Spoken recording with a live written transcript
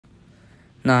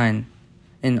9.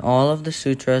 In all of the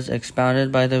sutras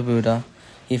expounded by the Buddha,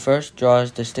 he first draws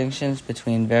distinctions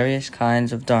between various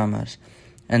kinds of dharmas,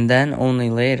 and then only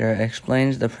later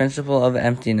explains the principle of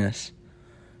emptiness.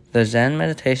 The Zen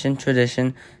meditation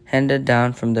tradition handed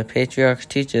down from the patriarchs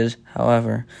teaches,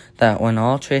 however, that when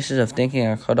all traces of thinking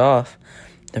are cut off,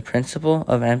 the principle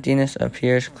of emptiness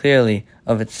appears clearly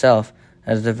of itself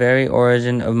as the very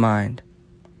origin of mind.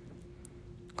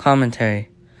 Commentary.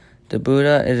 The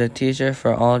Buddha is a teacher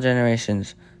for all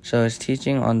generations, so his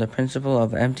teaching on the principle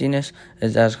of emptiness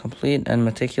is as complete and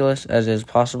meticulous as is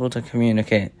possible to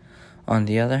communicate. On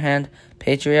the other hand,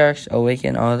 patriarchs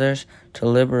awaken others to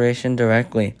liberation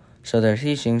directly, so their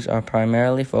teachings are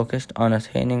primarily focused on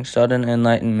attaining sudden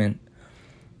enlightenment.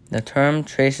 The term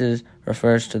traces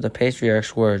refers to the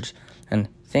patriarch's words, and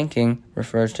thinking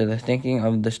refers to the thinking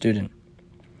of the student.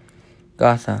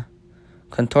 Gatha.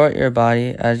 Contort your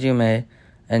body as you may,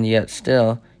 and yet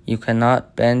still you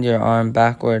cannot bend your arm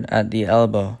backward at the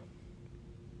elbow.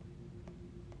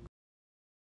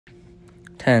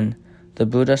 10. The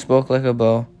Buddha spoke like a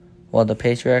bow, while the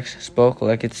patriarchs spoke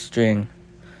like its string.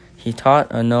 He taught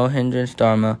a no-hindrance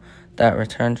dharma that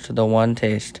returns to the one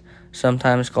taste,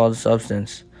 sometimes called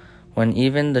substance. When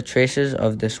even the traces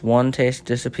of this one taste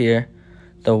disappear,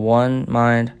 the one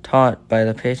mind taught by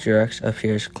the patriarchs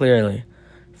appears clearly.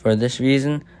 For this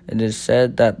reason, it is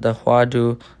said that the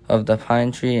huadu of the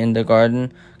pine tree in the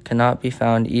garden cannot be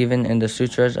found even in the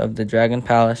sutras of the dragon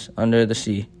palace under the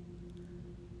sea.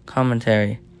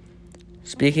 Commentary.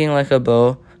 Speaking like a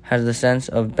bow has the sense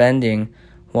of bending,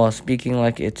 while speaking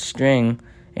like its string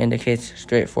indicates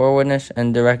straightforwardness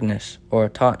and directness, or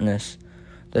tautness.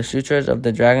 The sutras of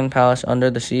the dragon palace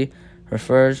under the sea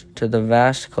refers to the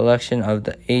vast collection of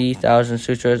the 80,000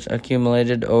 sutras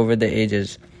accumulated over the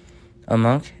ages. A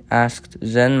monk asked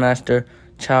Zen master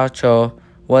Chao Cho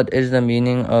what is the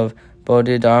meaning of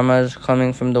Bodhidharmas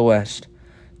coming from the west.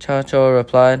 Chao Cho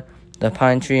replied, the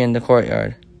pine tree in the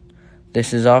courtyard.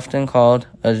 This is often called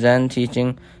a Zen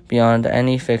teaching beyond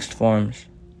any fixed forms.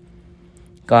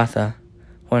 Gatha.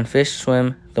 When fish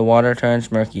swim, the water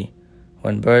turns murky.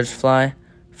 When birds fly,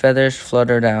 feathers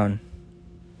flutter down.